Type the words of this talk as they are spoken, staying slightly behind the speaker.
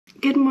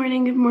Good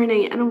morning,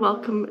 and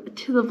welcome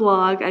to the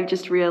vlog. I've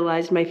just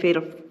realized my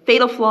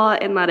fatal flaw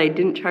in that I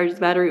didn't charge the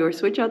battery or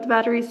switch out the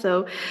battery,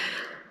 so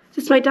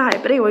this might die.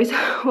 But anyways,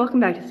 welcome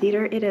back to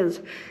theater. It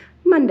is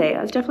Monday.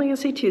 I was definitely gonna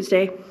say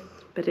Tuesday,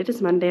 but it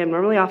is Monday. I'm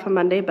normally off on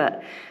Monday,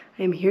 but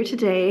I am here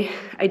today.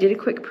 I did a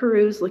quick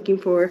peruse looking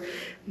for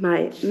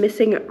my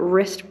missing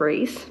wrist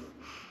brace.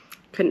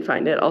 Couldn't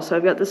find it. Also,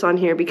 I've got this on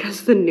here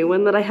because the new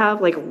one that I have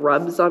like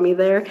rubs on me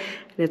there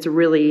and it's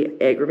really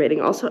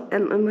aggravating. Also,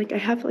 and I'm like, I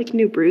have like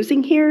new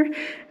bruising here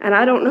and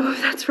I don't know if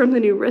that's from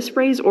the new wrist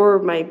brace or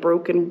my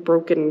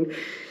broken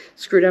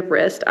screwed up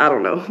wrist. I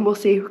don't know. We'll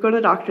see. We're going to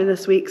the doctor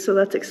this week, so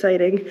that's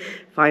exciting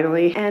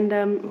finally.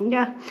 And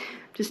yeah,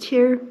 just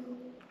here.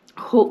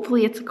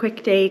 Hopefully it's a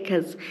quick day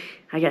because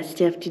I got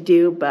stuff to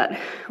do, but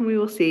we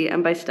will see.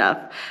 And by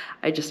stuff,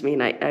 I just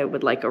mean I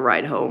would like a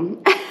ride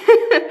home.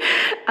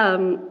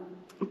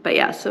 But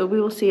yeah, so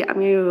we will see. I'm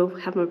gonna go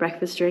have my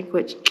breakfast drink,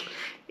 which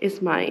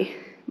is my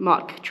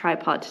mock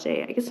tripod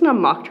today. I guess it's not a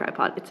mock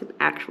tripod, it's an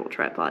actual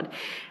tripod.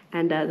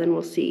 And then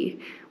we'll see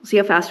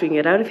how fast we can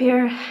get out of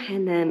here,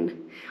 and then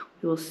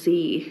we will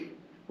see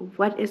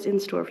what is in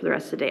store for the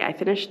rest of the day. I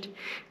finished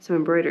some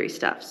embroidery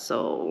stuff,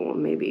 so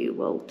maybe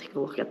we'll take a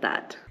look at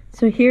that.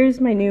 So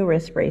here's my new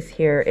wrist brace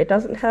here. It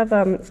doesn't have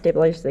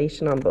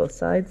stabilization on both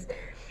sides,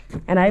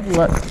 and I've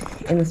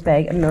looked in this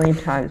bag a million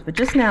times, but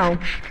just now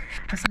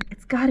I was like,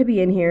 it's gotta be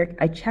in here.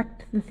 I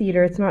checked the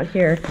theater, it's not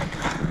here.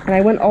 And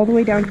I went all the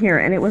way down here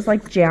and it was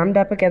like jammed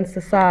up against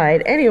the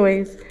side.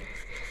 Anyways,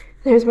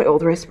 there's my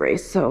old wrist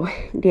brace, so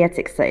that's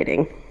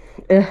exciting.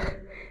 Ugh,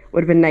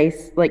 would have been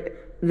nice, like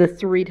the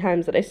 3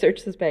 times that I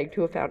searched this bag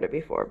to have found it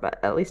before, but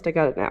at least I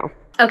got it now.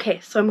 Okay,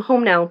 so I'm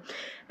home now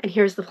and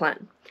here's the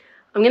plan.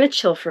 I'm gonna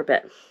chill for a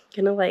bit.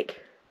 I'm gonna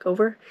like go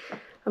over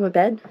on my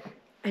bed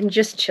and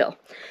just chill.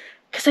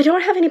 Because I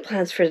don't have any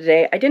plans for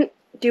today. I didn't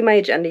do my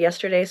agenda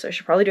yesterday, so I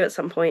should probably do it at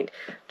some point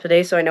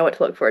today so I know what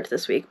to look forward to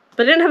this week.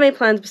 But I didn't have any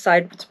plans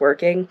besides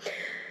working.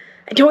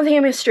 I don't think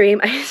I'm gonna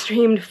stream. I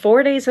streamed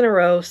 4 days in a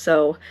row,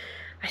 so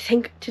I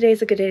think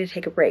today's a good day to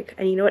take a break.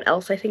 And you know what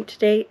else I think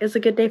today is a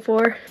good day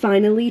for?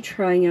 Finally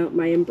trying out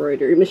my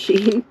embroidery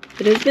machine.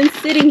 It has been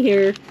sitting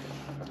here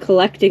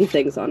collecting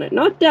things on it.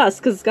 Not dust,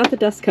 because it's got the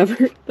dust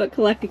cover, but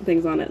collecting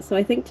things on it. So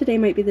I think today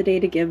might be the day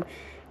to give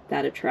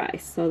that a try.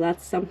 So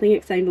that's something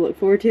exciting to look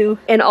forward to.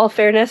 In all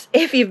fairness,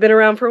 if you've been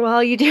around for a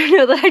while, you do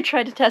know that I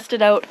tried to test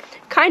it out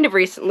kind of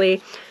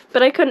recently,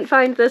 but I couldn't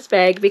find this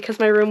bag because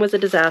my room was a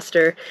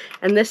disaster,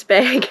 and this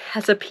bag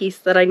has a piece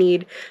that I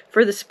need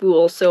for the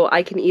spool so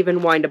I can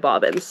even wind a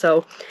bobbin.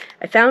 So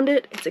I found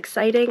it, it's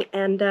exciting,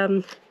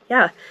 and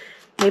yeah,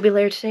 maybe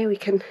later today we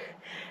can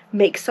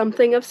make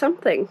something of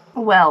something.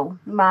 Well,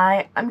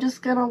 I'm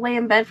just gonna lay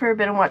in bed for a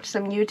bit and watch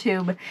some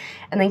YouTube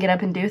and then get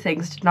up and do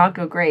things. Did not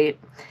go great.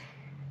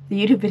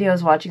 The YouTube video I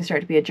was watching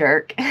started to be a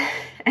jerk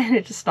and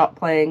it just stopped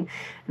playing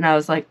and I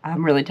was like,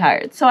 I'm really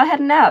tired. So I had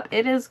a nap.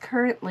 It is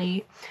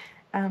currently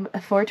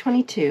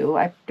 4:22.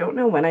 I don't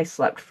know when I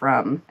slept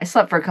from. I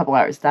slept for a couple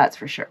hours, that's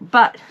for sure.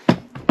 But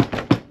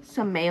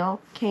some mail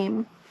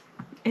came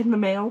in the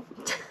mail.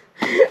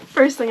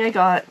 First thing I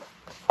got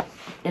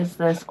is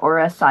this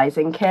Aura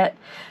sizing kit.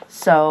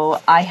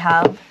 So I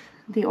have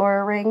the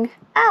Aura ring.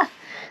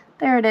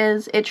 There it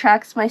is. It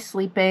tracks my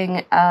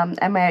sleeping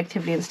and my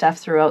activity and stuff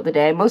throughout the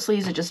day. I mostly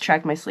use it just to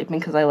track my sleeping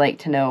because I like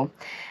to know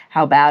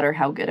how bad or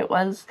how good it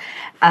was.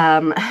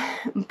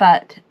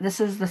 But this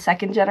is the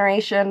 2nd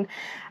generation.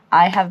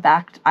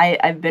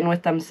 I've been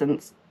with them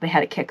since they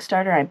had a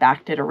Kickstarter. I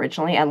backed it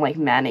originally and like,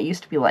 man, it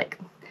used to be like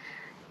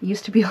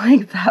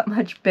that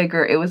much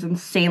bigger. It was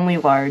insanely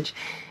large.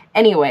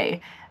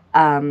 Anyway,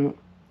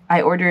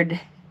 I ordered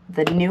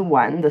the new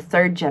one, the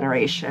 3rd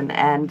generation,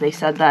 and they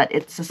said that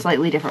it's a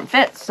slightly different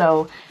fit,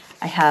 so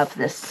I have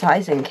this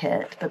sizing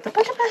kit. But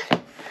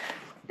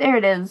there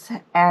it is,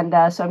 and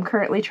so I'm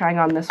currently trying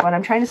on this one.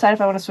 I'm trying to decide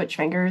if I want to switch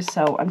fingers,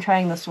 so I'm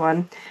trying this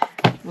one.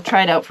 We'll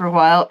try it out for a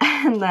while,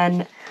 and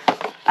then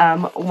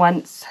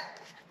once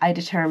I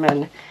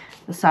determine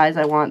the size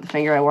I want, the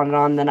finger I want it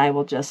on, then I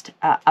will just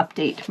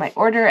update my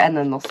order, and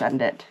then they'll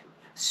send it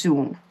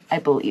soon, I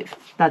believe.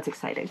 That's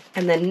exciting.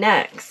 And then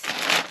next,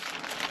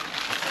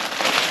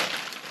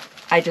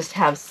 I just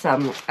have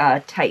some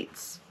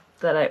tights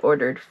that I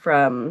ordered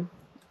from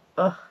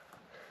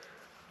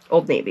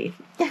Old Navy.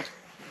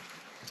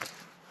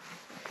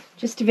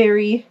 Just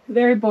very,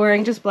 very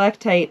boring, just black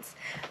tights.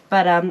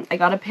 But I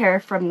got a pair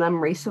from them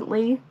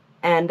recently,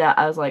 and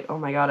I was like, oh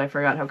my god, I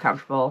forgot how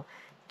comfortable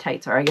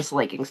tights are. I guess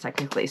leggings,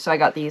 technically. So I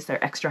got these.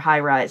 They're extra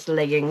high-rise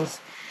leggings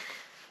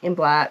in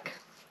black.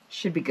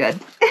 Should be good.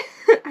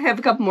 I have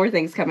a couple more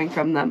things coming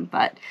from them,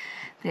 but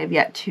they have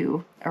yet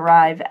to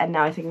arrive, and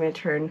now I think I'm going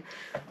to turn...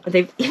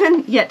 They've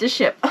even yet to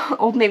ship.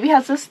 Old Navy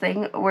has this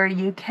thing where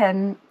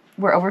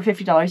where over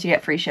 $50 you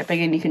get free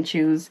shipping, and you can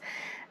choose,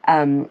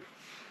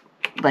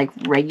 like,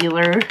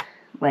 regular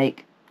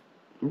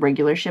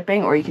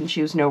shipping, or you can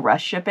choose no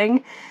rush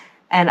shipping,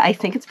 and I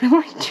think it's been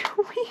like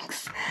 2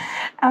 weeks,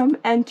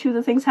 and 2 of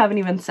the things haven't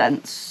even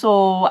sent,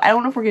 so I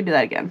don't know if we're going to do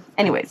that again.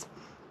 Anyways,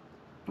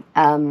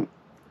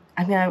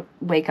 I'm gonna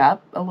wake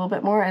up a little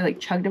bit more. I like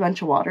chugged a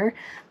bunch of water.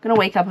 I'm gonna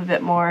wake up a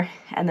bit more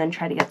and then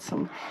try to get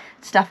some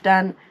stuff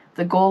done.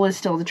 The goal is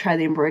still to try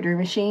the embroidery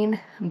machine,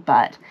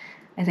 but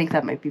I think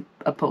that might be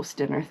a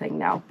post-dinner thing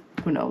now.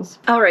 Who knows?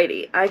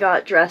 Alrighty, I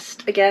got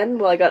dressed again.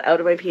 Well, I got out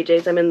of my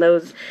PJs. I'm in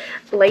those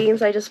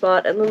leggings I just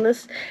bought, and then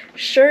this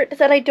shirt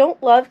that I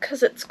don't love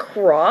because it's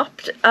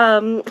cropped.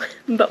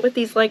 But with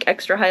these like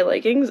extra high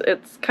leggings,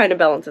 it's kind of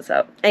balances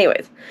out.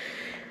 Anyways,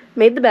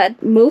 made the bed,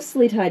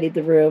 mostly tidied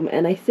the room,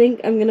 and I think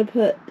I'm gonna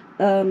put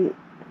a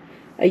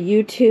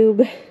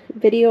YouTube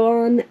video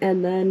on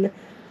and then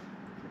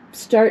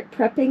start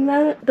prepping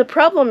that. The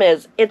problem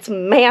is it's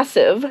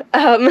massive,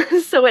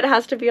 so it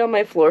has to be on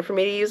my floor for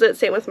me to use it.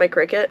 Same with my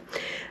Cricut,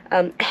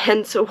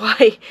 hence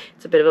why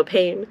it's a bit of a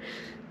pain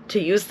to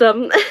use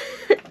them.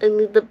 I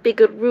need the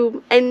bigger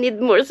room. I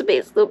need more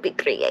space to be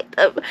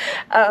creative.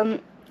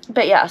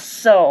 But yeah,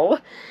 so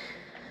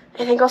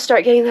I think I'll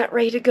start getting that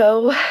ready to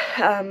go.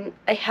 I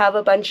have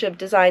a bunch of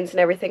designs and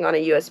everything on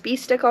a USB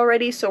stick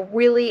already, so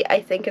really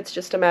I think it's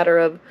just a matter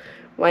of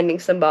winding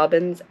some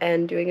bobbins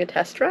and doing a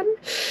test run.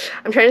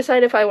 I'm trying to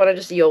decide if I want to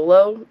just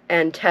YOLO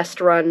and test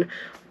run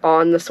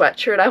on the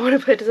sweatshirt I want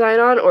to put design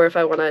on, or if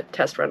I want to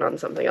test run on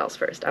something else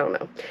first. I don't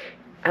know.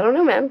 I don't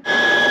know, man.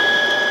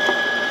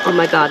 Oh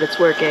my god, it's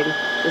working.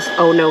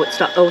 Oh no, it's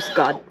not. Oh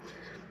god.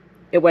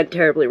 It went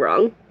terribly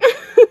wrong.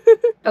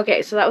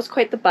 Okay, so that was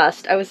quite the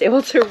bust. I was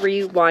able to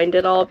rewind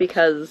it all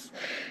because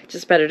it's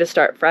just better to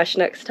start fresh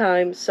next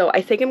time. So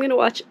I think I'm going to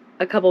watch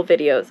a couple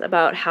videos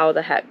about how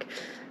the heck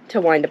to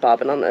wind a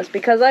bobbin on this,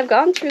 because I've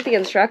gone through the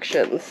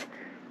instructions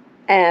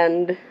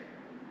and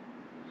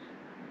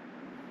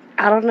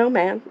I don't know,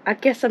 man. I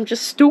guess I'm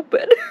just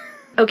stupid.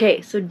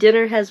 Okay, so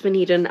dinner has been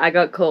eaten. I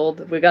got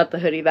cold. We got the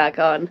hoodie back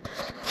on.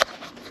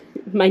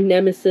 My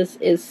nemesis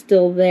is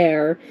still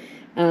there.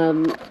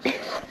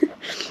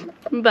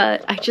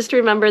 But I just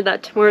remembered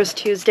that tomorrow's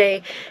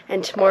Tuesday,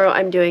 and tomorrow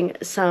I'm doing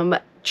some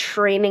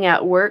training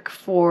at work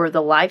for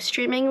the live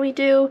streaming we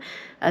do.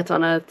 It's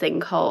on a thing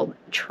called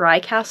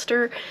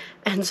TriCaster,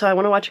 and so I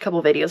want to watch a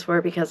couple videos for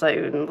it because I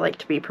would like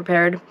to be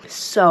prepared.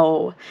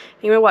 So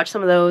I'm gonna watch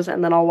some of those,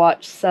 and then I'll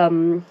watch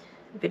some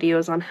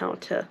videos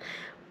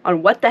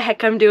on what the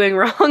heck I'm doing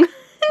wrong.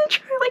 And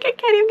try, like, I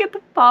can't even get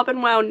the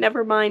bobbin wound,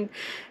 never mind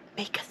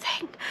make a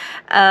thing.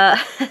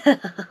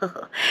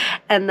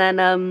 And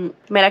then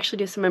might actually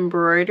do some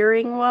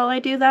embroidering while I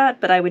do that,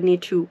 but I would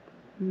need to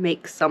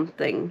make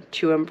something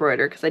to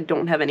embroider because I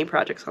don't have any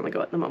projects on the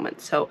go at the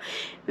moment. So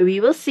we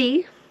will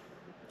see.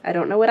 I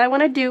don't know what I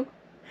want to do,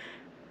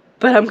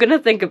 but I'm gonna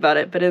think about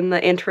it. But in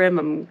the interim,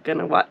 I'm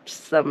gonna watch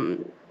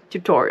some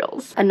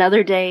tutorials.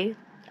 Another day,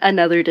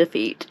 another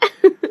defeat.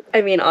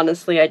 I mean,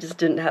 honestly, I just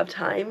didn't have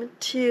time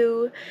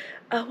to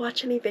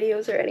watch any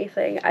videos or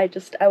anything. I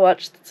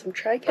watched some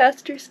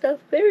TriCaster stuff,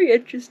 very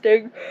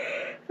interesting.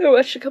 I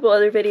watched a couple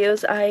other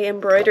videos. I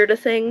embroidered a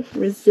thing.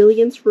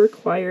 Resilience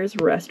requires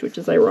rest, which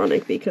is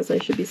ironic because I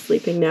should be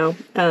sleeping now.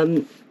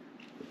 I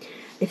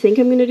think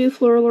I'm gonna do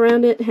floral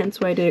around it,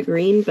 hence why I did it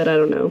green, but I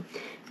don't know.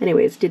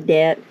 Anyways, did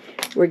that.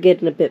 We're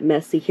getting a bit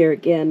messy here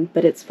again,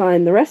 but it's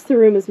fine. The rest of the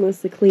room is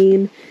mostly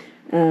clean.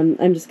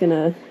 I'm just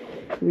gonna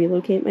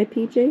relocate my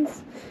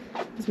PJs.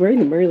 I was wearing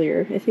them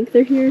earlier. I think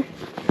they're here.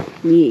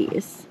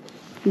 Yes,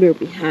 where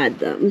we had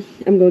them.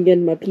 I'm going to get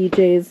in my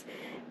PJs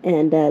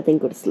and then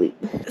go to sleep.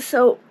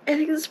 So I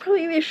think this is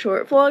probably going to be a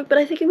short vlog, but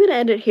I think I'm going to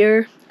end it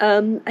here.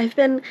 I've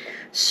been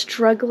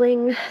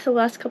struggling the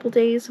last couple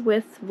days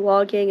with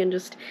vlogging and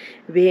just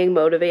being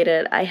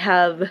motivated. I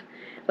have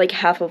like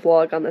half a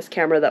vlog on this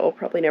camera that will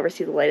probably never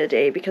see the light of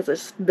day because I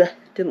just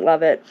didn't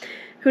love it.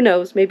 Who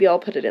knows, maybe I'll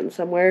put it in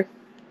somewhere.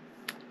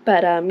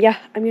 But yeah,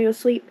 I'm going to go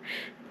sleep.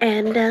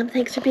 And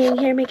thanks for being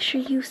here. Make sure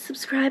you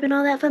subscribe and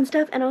all that fun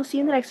stuff, and I'll see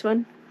you in the next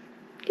one.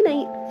 Good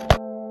night.